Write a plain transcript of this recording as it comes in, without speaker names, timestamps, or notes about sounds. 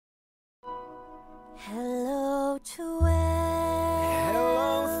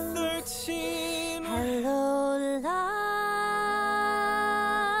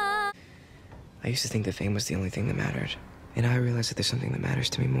I used to think that fame was the only thing that mattered. And now I realize that there's something that matters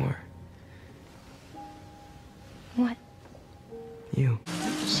to me more. What? You.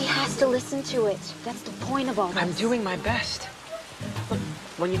 She has to listen to it. That's the point of all this. I'm doing my best. Look,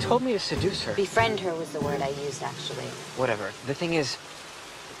 when you told me to seduce her... Befriend her was the word I used, actually. Whatever. The thing is,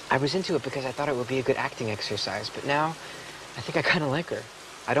 I was into it because I thought it would be a good acting exercise, but now I think I kind of like her.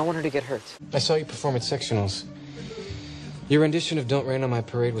 I don't want her to get hurt. I saw you perform at sectionals. Your rendition of Don't Rain on My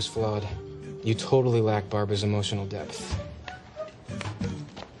Parade was flawed. You totally lack Barbara's emotional depth.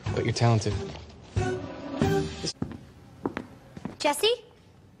 But you're talented. Jesse?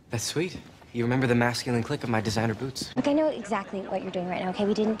 That's sweet. You remember the masculine click of my designer boots. Look, I know exactly what you're doing right now, okay?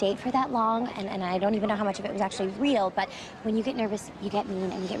 We didn't date for that long, and I don't even know how much of it was actually real, but when you get nervous, you get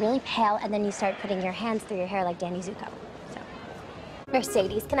mean, and you get really pale, and then you start putting your hands through your hair like Danny Zuko. So.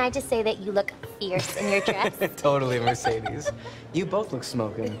 Mercedes, can I just say that you look fierce in your dress? Totally, Mercedes. You both look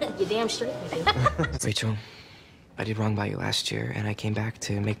smoking. You're damn straight, Rachel, I did wrong by you last year, and I came back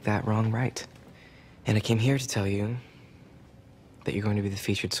to make that wrong right. And I came here to tell you that you're going to be the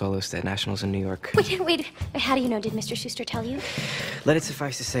featured soloist at Nationals in New York. Wait, how do you know? Did Mr. Schuster tell you? Let it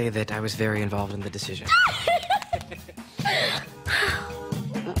suffice to say that I was very involved in the decision.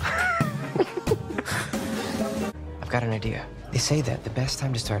 I've got an idea. They say that the best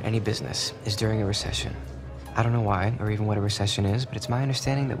time to start any business is during a recession. I don't know why, or even what a recession is, but it's my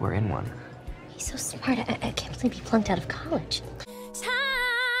understanding that we're in one. He's so smart. I can't believe he flunked out of college.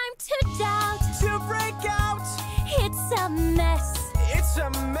 Time to doubt, to break out. It's a mess. It's a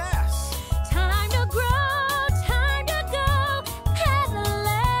mess. Time to grow, time to go. Peddlers.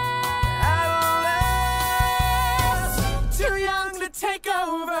 Too young to take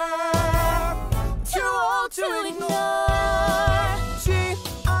over. Too old to ignore. Gee,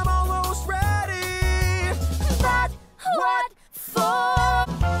 I'm almost ready. But what for? La,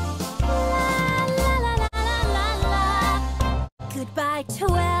 la, la, la, la, la. Goodbye,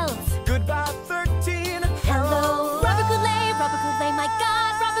 12. Goodbye, 13. Hello, Robert Goulet, my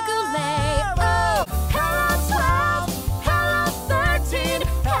God, Robert Goulet. Oh, hello, 12, hello, 13,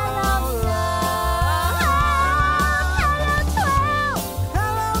 hello, love. Hello, 12,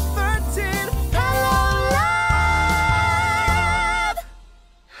 Hello, 13. hello, love.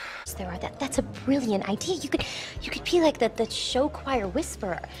 There are. That's a brilliant idea. You could be like the show choir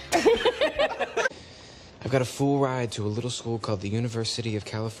whisperer. I've got a full ride to a little school called the University of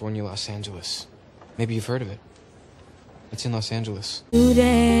California, Los Angeles. Maybe you've heard of it. It's in Los Angeles. I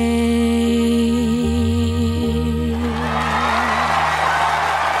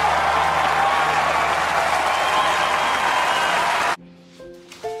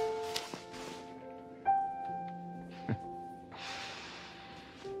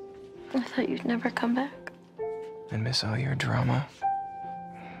thought you'd never come back. I miss all your drama.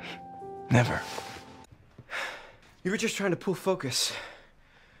 Never. You were just trying to pull focus.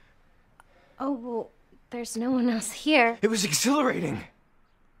 Oh, well, there's no one else here. It was exhilarating.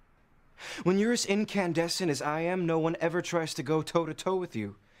 When you're as incandescent as I am, no one ever tries to go toe-to-toe with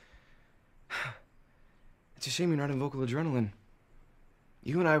you. It's a shame you're not in vocal adrenaline.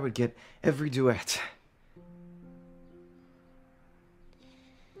 You and I would get every duet.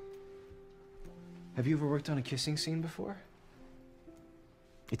 Have you ever worked on a kissing scene before?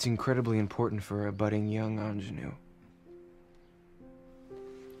 It's incredibly important for a budding young ingenue.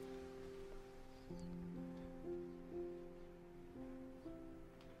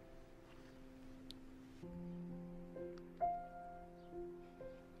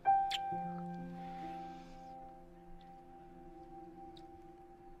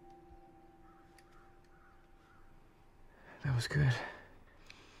 That was good.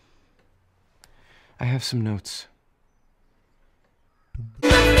 I have some notes.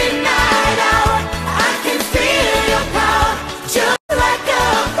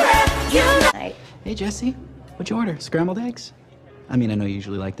 Hey, Jesse. What'd you order? Scrambled eggs? I mean, I know you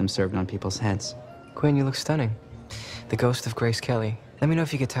usually like them served on people's heads. Quinn, you look stunning. The ghost of Grace Kelly. Let me know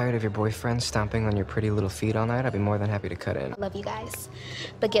if you get tired of your boyfriend stomping on your pretty little feet all night. I'd be more than happy to cut in. Love you guys,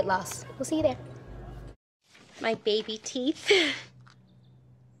 but get lost. We'll see you there. My baby teeth.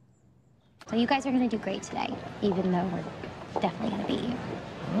 So you guys are gonna do great today, even though we're definitely gonna beat you.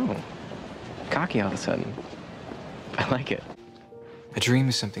 Oh, cocky all of a sudden. I like it. A dream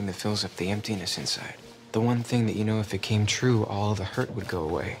is something that fills up the emptiness inside. The one thing that you know if it came true, all the hurt would go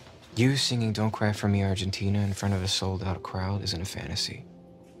away. You singing Don't Cry For Me, Argentina in front of a sold-out crowd isn't a fantasy.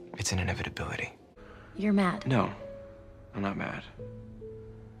 It's an inevitability. You're mad. No, I'm not mad.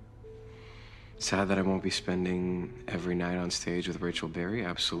 Sad that I won't be spending every night on stage with Rachel Berry,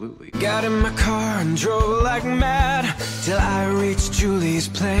 absolutely. Got in my car and drove like mad till I reached Julie's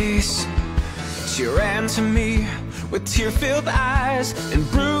place. She ran to me with tear-filled eyes and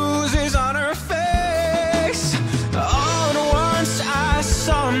bruises on her face. All at once I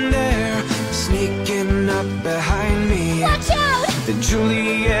saw him there, sneaking up behind me. Watch out! Then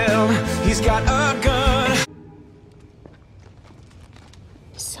Julie yelled, he's got a gun.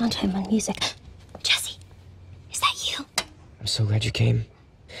 Sondheim on music. Jesse, is that you? I'm so glad you came.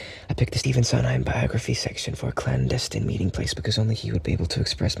 I picked the Stephen Sondheim biography section for a clandestine meeting place because only he would be able to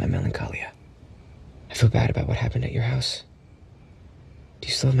express my melancholia. I feel bad about what happened at your house. Do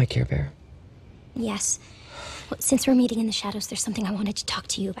you still have my Care Bear? Yes. Well, since we're meeting in the shadows, there's something I wanted to talk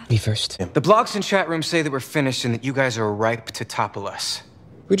to you about. Me first. The blogs and chat rooms say that we're finished and that you guys are ripe to topple us.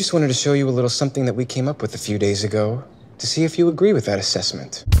 We just wanted to show you a little something that we came up with a few days ago to see if you agree with that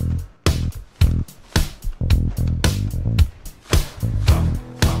assessment.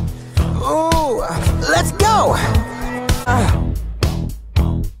 Ooh, let's go!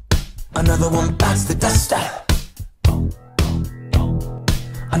 Another one bites the dust out.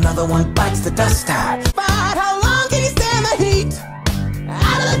 Another one bites the dust out. But how long can you stand the heat?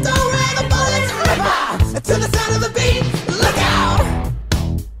 Out of the doorway, the bullets rip to the sound of the beat. Look out!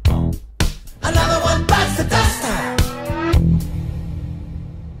 Another one bites the dust out.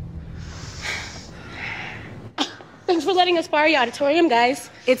 Thanks for letting us borrow your auditorium, guys.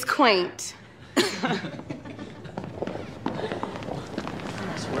 It's quaint.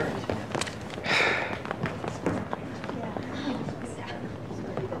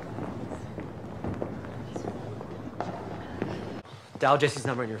 Dial Jesse's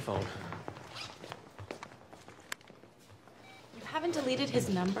number on your phone. You haven't deleted his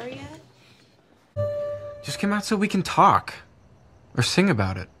number yet? Just come out so we can talk. Or sing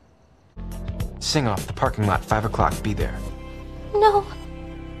about it. Sing off the parking lot, 5 o'clock, be there. No.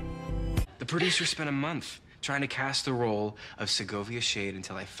 The producer spent a month trying to cast the role of Segovia Shade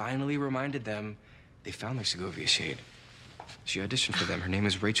until I finally reminded them they found their Segovia Shade. She auditioned for them. Her name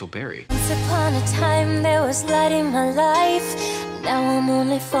is Rachel Berry. Once upon a time there was light in my life. Now I'm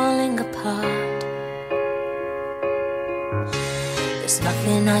only falling apart. There's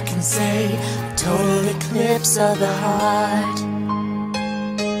nothing I can say. A total eclipse of the heart.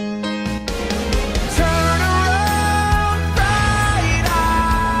 Turn around, bright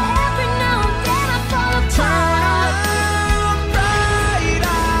eye. Every now and then I fall apart. Bright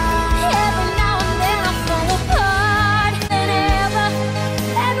eye. Every now and then I fall apart. And ever,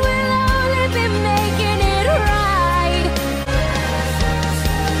 and we'll only be making it right.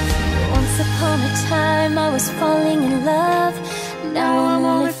 Once upon a time I was falling in love. Now I'm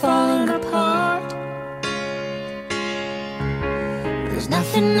only falling apart. There's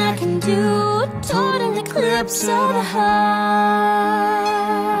nothing I can do. Total eclipse of the heart.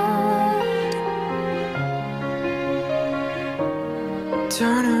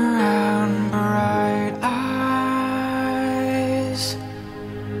 Turn around, bright eyes.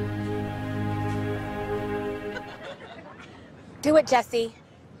 Do it, Jesse.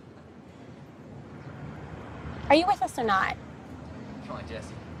 Are you with us or not? Come on,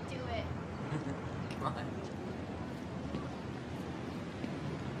 Jesse. Do it. Come on.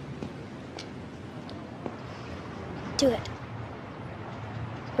 Do it.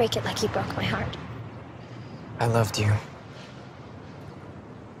 Break it like you broke my heart. I loved you.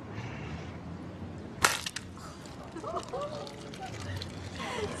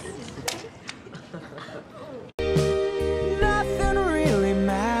 Nothing really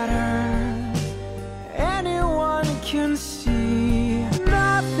matters. Anyone can see.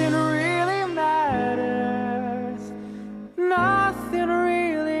 Nothing really matters. Nothing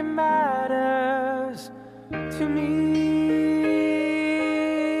really matters to me.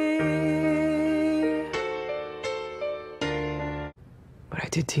 What I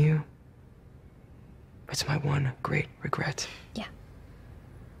did to you, it's my one great regret. Yeah.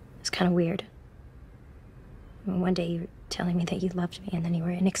 It's kind of weird. One day you were telling me that you loved me, and then you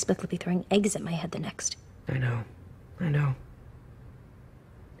were inexplicably throwing eggs at my head the next. I know.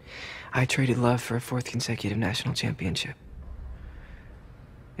 I traded love for a 4th consecutive national championship.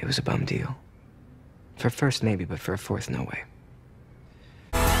 It was a bum deal. For a 1st, maybe, but for a 4th, no way.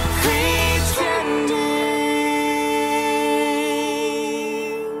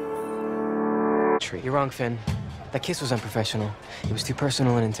 You're wrong, Finn. That kiss was unprofessional. It was too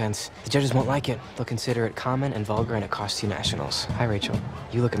personal and intense. The judges won't like it. They'll consider it common and vulgar, and it costs you nationals. Hi, Rachel.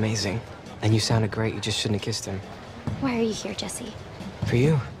 You look amazing. And you sounded great. You just shouldn't have kissed him. Why are you here, Jesse? For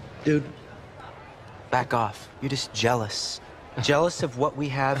you. Dude, back off. You're just jealous. Jealous of what we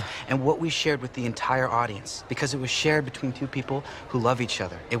have and what we shared with the entire audience. Because it was shared between two people who love each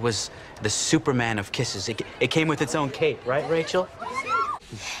other. It was the Superman of kisses. It came with its own cape, right, Rachel?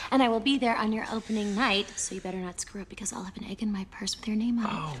 And I will be there on your opening night, so you better not screw up because I'll have an egg in my purse with your name on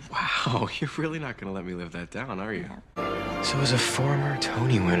it. Oh, wow. You're really not gonna let me live that down, are you? So as a former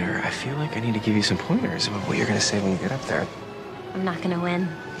Tony winner, I feel like I need to give you some pointers about what you're gonna say when you get up there. I'm not gonna win.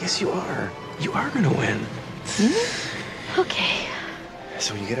 Yes, you are. You are gonna win. Okay.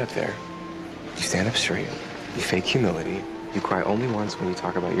 So when you get up there, you stand up straight, you fake humility, you cry only once when you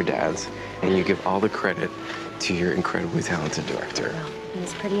talk about your dads, and you give all the credit to your incredibly talented director. Well,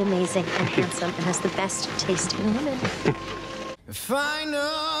 he's pretty amazing and handsome and has the best taste in women.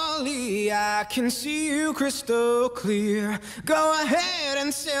 Finally, I can see you crystal clear. Go ahead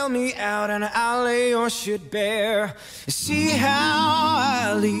and sell me out and I'll lay your shit bare. See how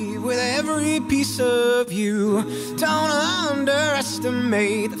I leave with every piece of you. Don't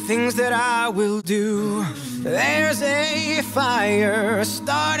underestimate the things that I will do. There's a fire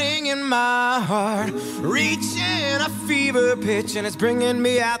starting in my heart, reaching a fever pitch and it's bringing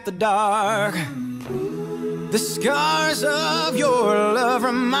me out the dark. The scars of your love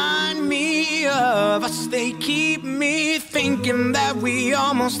remind me of us. They keep me thinking that we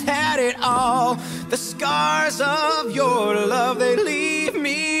almost had it all. The scars of your love, they leave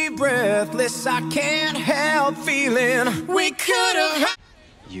me breathless. I can't help feeling we could have.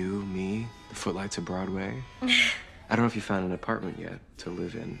 You, me, the footlights of Broadway. I don't know if you found an apartment yet to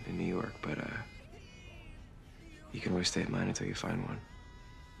live in New York, but you can always stay at mine until you find one.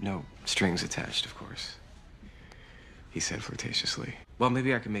 No strings attached, of course. He said flirtatiously. Well,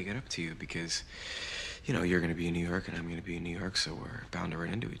 maybe I can make it up to you because, you know, you're gonna be in New York and I'm gonna be in New York, so we're bound to run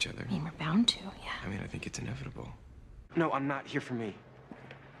into each other. I mean, we're bound to, yeah. I mean, I think it's inevitable. No, I'm not here for me.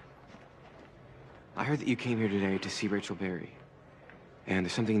 I heard that you came here today to see Rachel Berry, and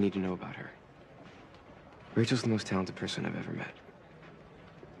there's something you need to know about her. Rachel's the most talented person I've ever met,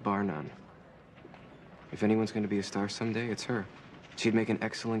 bar none. If anyone's gonna be a star someday, it's her. She'd make an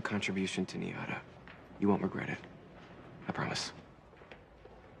excellent contribution to NYADA. You won't regret it. I promise.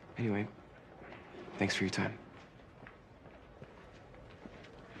 Anyway, thanks for your time.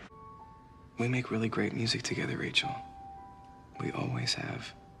 We make really great music together, Rachel. We always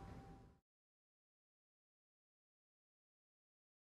have.